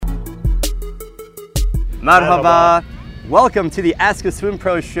Merhaba. Welcome to the Ask a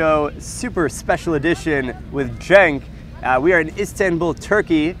SwimPro show, super special edition with Cenk. We are in Istanbul,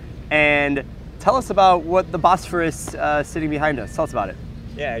 Turkey, and tell us about what the Bosphorus sitting behind us. Tell us about it.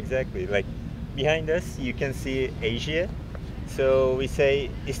 Yeah, exactly. Like behind us, you can see Asia. So we say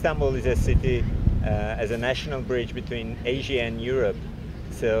Istanbul is a city as a national bridge between Asia and Europe.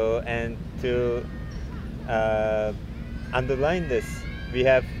 So, and to underline this, we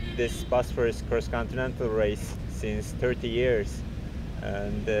have this Bosphorus cross-continental race since 30 years,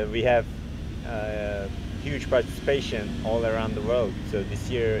 and we have huge participation all around the world. So this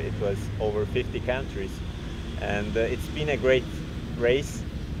year it was over 50 countries, and it's been a great race,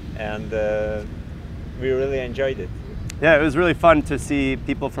 and we really enjoyed it. Yeah, it was really fun to see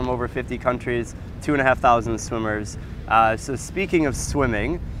people from over 50 countries, 2,500 swimmers. So speaking of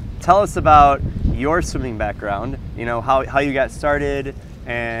swimming, tell us about your swimming background, you know, how you got started,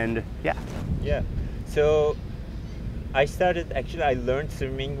 and yeah. Yeah, so I learned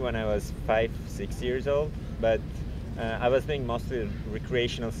swimming when I was 5-6 years old, but I was doing mostly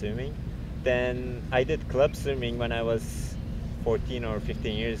recreational swimming. Then I did club swimming when I was 14 or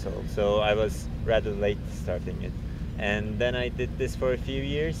 15 years old, so I was rather late starting it. And then I did this for a few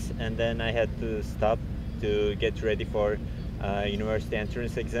years, and then I had to stop to get ready for university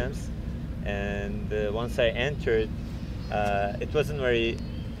entrance exams. And once I entered, it wasn't very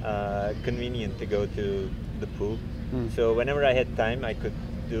convenient to go to the pool. So whenever I had time, I could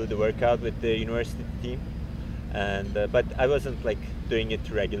do the workout with the university team, and but I wasn't like doing it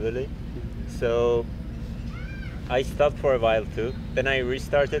regularly. So I stopped for a while too. Then I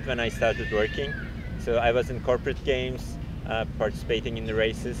restarted when I started working. So I was in corporate games, participating in the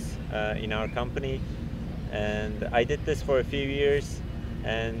races in our company, and I did this for a few years.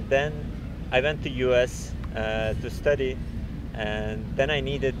 And then I went to US to study, and then I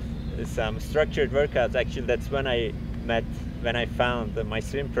needed some structured workouts. Actually, that's when I found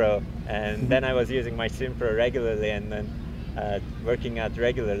MySwimPro, and then I was using MySwimPro regularly, and then working out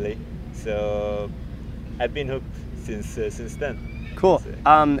regularly. So I've been hooked since then. Cool.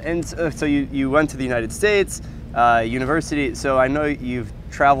 So you went to the United States, university. So I know you've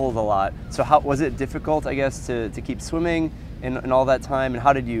traveled a lot. So how was it difficult, I guess, to keep swimming in all that time? And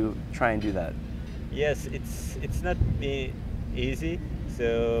how did you try and do that? Yes, it's not easy.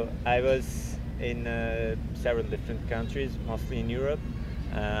 So I was in several different countries, mostly in Europe.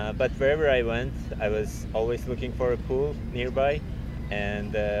 But wherever I went, I was always looking for a pool nearby.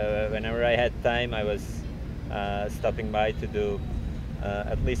 And whenever I had time, I was stopping by to do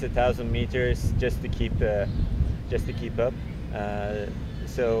at least 1,000 meters just to keep up.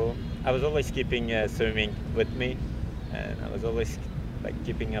 So I was always keeping swimming with me, and I was always like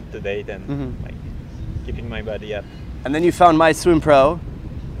keeping up to date and like keeping my body up. And then you found MySwimPro,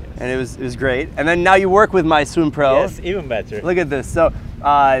 and it was great. And then now you work with MySwimPro. Yes, even better. Look at this. So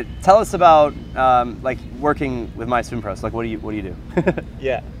tell us about like working with MySwimPro. So like, what do you do?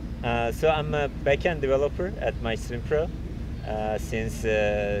 Yeah. So I'm a backend developer at MySwimPro since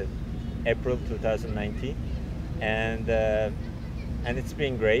April 2019, and it's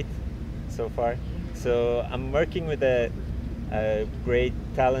been great so far. So I'm working with a great,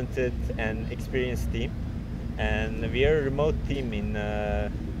 talented, and experienced team, and we are a remote team in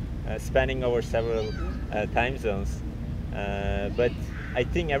spanning over several time zones. But I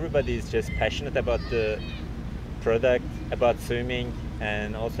think everybody is just passionate about the product, about swimming,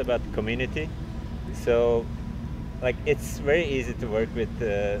 and also about the community. So like it's very easy to work with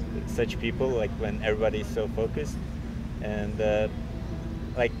such people, like when everybody is so focused, and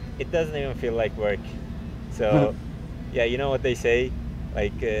like it doesn't even feel like work. So yeah, you know what they say,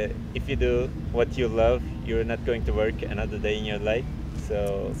 like if you do what you love, you're not going to work another day in your life.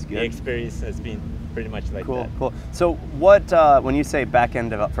 So the experience has been pretty much like that. Cool. So what, when you say backend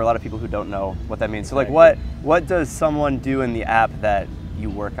develop, for a lot of people who don't know what that means, so like what does someone do in the app that you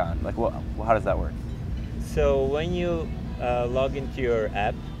work on? Like how does that work? So when you log into your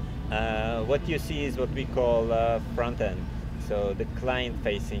app, what you see is what we call front end, so the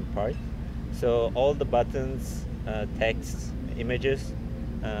client-facing part. So all the buttons, text, images,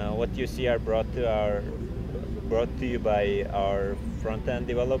 what you see are brought to you by our front-end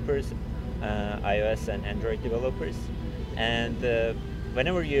developers, iOS and Android developers. And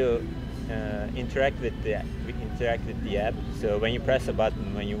whenever you interact with the app, so when you press a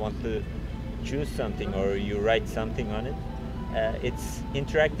button, when you want to choose something or you write something on it, it's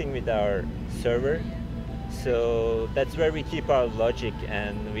interacting with our server. So that's where we keep our logic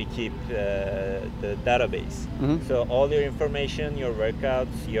and we keep the database. So all your information, your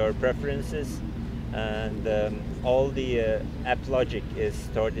workouts, your preferences, and all the app logic is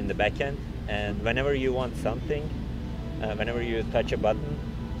stored in the backend. And whenever you want something, whenever you touch a button,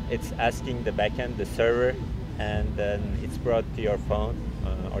 it's asking the backend, the server, and then it's brought to your phone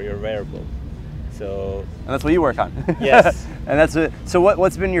or your wearable. So and that's what you work on. Yes. And that's it. So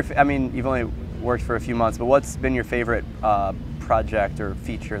what's been your? I mean, you've only worked for a few months, but what's been your favorite project or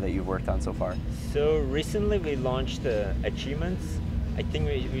feature that you've worked on so far? So recently we launched achievements, I think,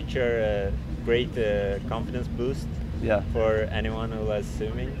 which are a great confidence boost for anyone who loves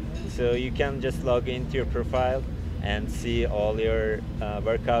swimming. So you can just log into your profile and see all your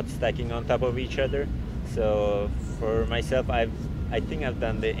workouts stacking on top of each other. So for myself, I think I've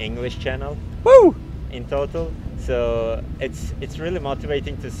done the English channel. Woo! In total. So it's really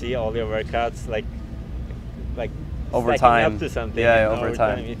motivating to see all your workouts like over stacking time up to something. Yeah, over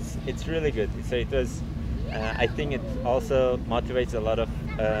time. It's really good. So it was. I think it also motivates a lot of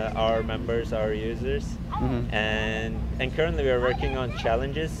our members, our users, and currently we are working on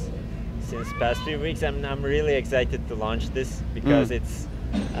challenges since past few weeks. I'm really excited to launch this because it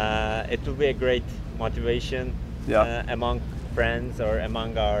will be a great motivation among friends or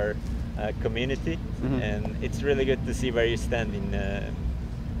among our community, and it's really good to see where you stand in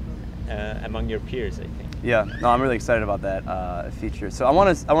among your peers, I think. Yeah, no, I'm really excited about that feature. So I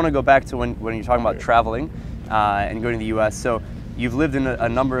want to go back to when you're talking about traveling and going to the U.S. So you've lived in a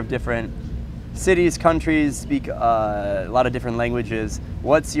number of different cities, countries, speak a lot of different languages.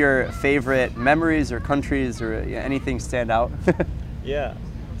 What's your favorite memories or countries or anything stand out? Yeah,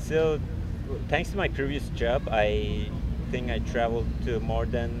 so thanks to my previous job, I think I traveled to more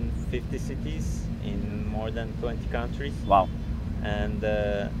than 50 cities in more than 20 countries. Wow. And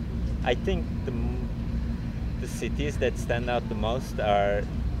I think the cities that stand out the most are,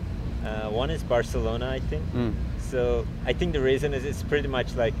 one is Barcelona, I think. So I think the reason is it's pretty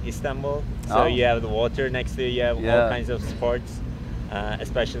much like Istanbul. So you have the water next to you, you have all kinds of sports,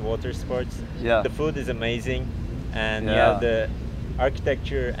 especially water sports. Yeah. The food is amazing, and you have the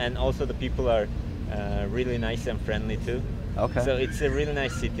architecture, and also the people are really nice and friendly too. Okay. So it's a really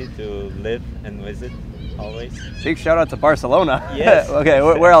nice city to live and visit always. Big shout out to Barcelona. Yes. Okay,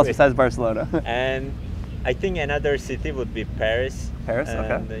 exactly. Where else besides Barcelona? And I think another city would be Paris. Paris,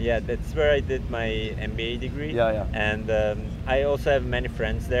 and, okay. Yeah, that's where I did my MBA degree. Yeah. And I also have many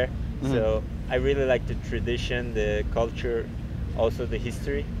friends there. So I really like the tradition, the culture, also the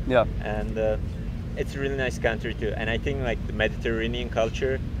history. Yeah. And it's a really nice country too. And I think like the Mediterranean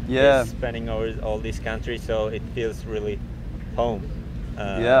culture is spanning over all these countries, so it feels really home.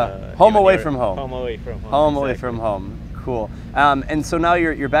 Home away from home. Home away from home. Home away from home. Cool. And so now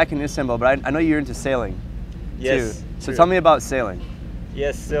you're back in Istanbul, but I know you're into sailing. Yes. Too. So tell me about sailing.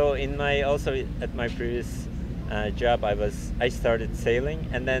 Yes. So in also at my previous job, I started sailing,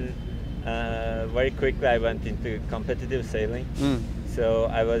 and then very quickly I went into competitive sailing. So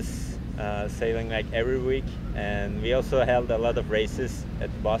I was sailing like every week, and we also held a lot of races at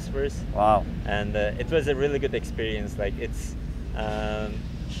Bosphorus. Wow. And it was a really good experience. Like it's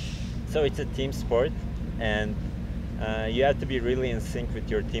so it's a team sport, and you have to be really in sync with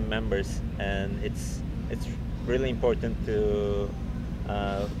your team members, and it's really important to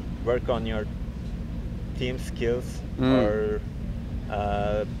work on your team skills, or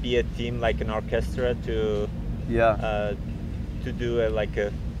be a team like an orchestra to do like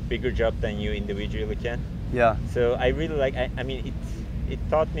a bigger job than you individually can. Yeah. So I really like. I mean, it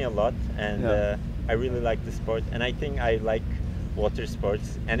taught me a lot, and I really like the sport, and I think I like water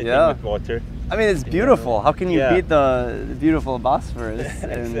sports. Anything with water. I mean, it's beautiful. How can you beat the beautiful Bosphorus?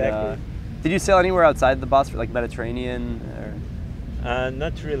 Exactly. Did you sail anywhere outside the Bosphorus, like Mediterranean? Or?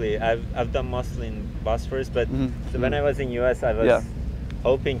 Not really. I've done mostly in Bosphorus, but so when I was in US, I was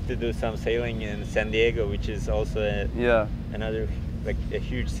hoping to do some sailing in San Diego, which is also another like a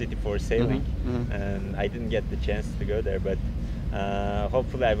huge city for sailing, and I didn't get the chance to go there, but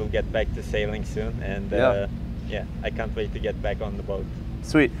hopefully I will get back to sailing soon, and I can't wait to get back on the boat.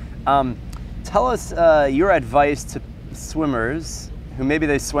 Sweet. Tell us your advice to swimmers who maybe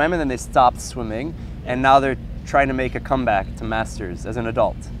they swam and then they stopped swimming, and now they're trying to make a comeback to masters as an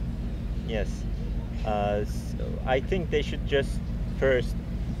adult. Yes. So I think they should just start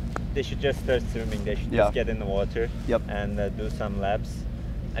swimming. They should just get in the water and do some laps.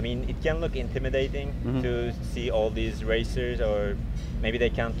 I mean, it can look intimidating to see all these racers, or maybe they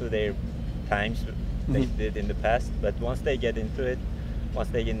can't do their times they did in the past, but once they get into it, once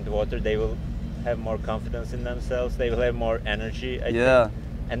they get into the water, they will have more confidence in themselves, they will have more energy, I think.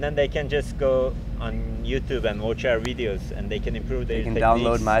 And then they can just go on YouTube and watch our videos, and they can improve their techniques. They can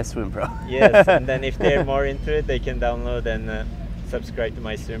download MySwimPro. Yes, and then if they're more into it, they can download and subscribe to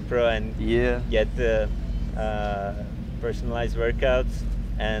MySwimPro and Yeah. get the personalized workouts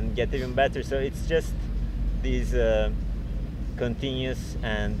and get even better. So it's just these continuous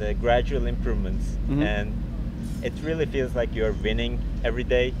and gradual improvements, and it really feels like you're winning every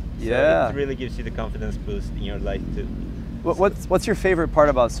day. So Yeah. it really gives you the confidence boost in your life too. What's your favorite part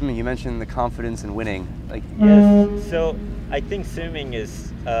about swimming? You mentioned the confidence and winning. Like, Yes, so I think swimming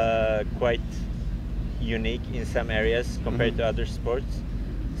is quite unique in some areas compared to other sports.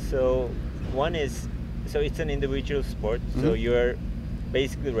 So one is, so it's an individual sport, so you're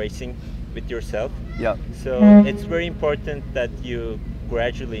basically racing with yourself. yeah, So it's very important that you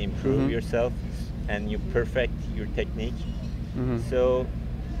gradually improve yourself and you perfect your technique. So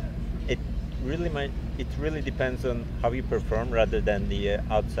it really depends on how you perform rather than the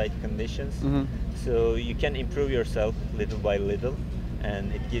outside conditions. So you can improve yourself little by little,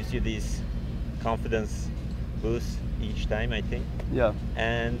 and it gives you these confidence boosts each time, I think. yeah,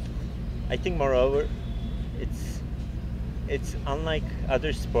 And I think moreover, it's unlike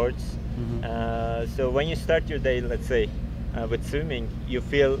other sports. So when you start your day, let's say with swimming, you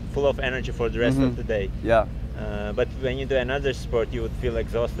feel full of energy for the rest of the day. yeah. But when you do another sport, you would feel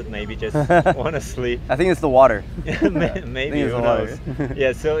exhausted, maybe just want to sleep. I think it's the water. Maybe, it's who the water. knows?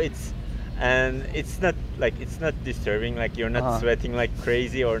 Yeah, so it's not disturbing, like you're not sweating like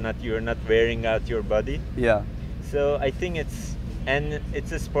crazy, or you're not wearing out your body. Yeah, So I think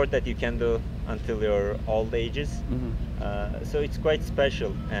it's a sport that you can do until your old ages. So it's quite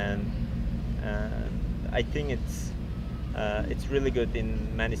special, and I think it's really good in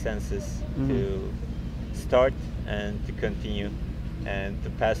many senses to start and to continue and to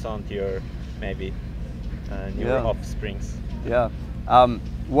pass on to your maybe newer offsprings. yeah.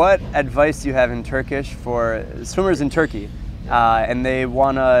 What advice do you have in Turkish for swimmers in Turkey, and they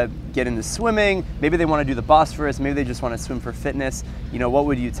want to get into swimming? Maybe they want to do the Bosphorus. Maybe they just want to swim for fitness. You know, what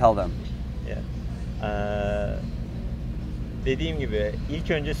would you tell them? Yeah. Dediğim gibi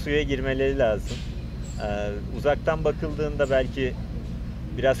ilk önce suya girmeleri lazım. Uzaktan bakıldığında belki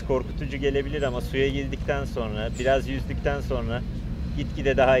biraz korkutucu gelebilir ama suya girdikten sonra, biraz yüzdükten sonra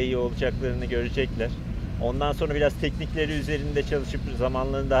gitgide daha iyi olacaklarını görecekler. Ondan sonra biraz teknikleri üzerinde çalışıp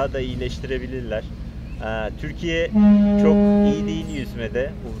zamanlarını daha da iyileştirebilirler. Türkiye çok iyi değil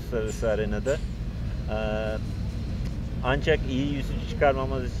yüzmede, uluslararası arenada. Ancak iyi yüzücü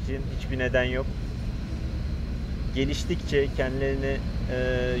çıkarmamız için hiçbir neden yok. Geliştikçe, kendilerini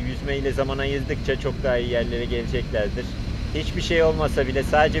yüzmeyle zaman ayırdıkça çok daha iyi yerlere geleceklerdir. Hiçbir şey olmasa bile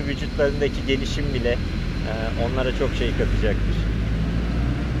sadece vücutlarındaki gelişim bile onlara çok şey katacaktır.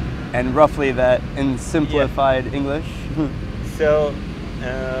 And roughly that in simplified English. So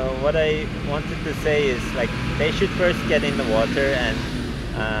what I wanted to say is, like, they should first get in the water and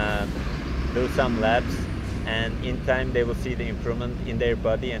do some laps, and in time they will see the improvement in their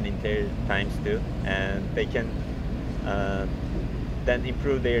body and in their times too, and they can then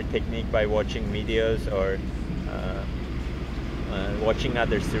improve their technique by watching videos or watching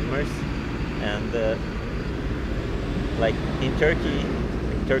other swimmers. And like in Turkey,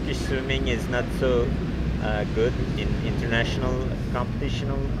 Turkish swimming is not so good in international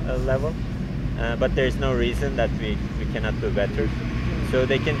competitional level, but there's no reason that we cannot do better. So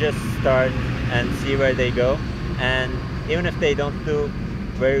they can just start and see where they go, and even if they don't do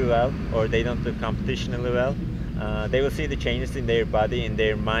very well or they don't do competitionally well, they will see the changes in their body, in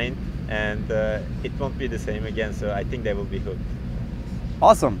their mind, and it won't be the same again. So I think they will be hooked.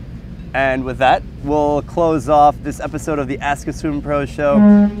 Awesome. And with that, we'll close off this episode of the Ask a Swim Pro show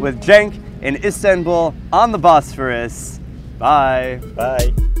with Cenk in Istanbul on the Bosphorus. Bye.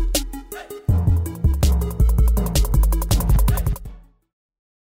 Bye.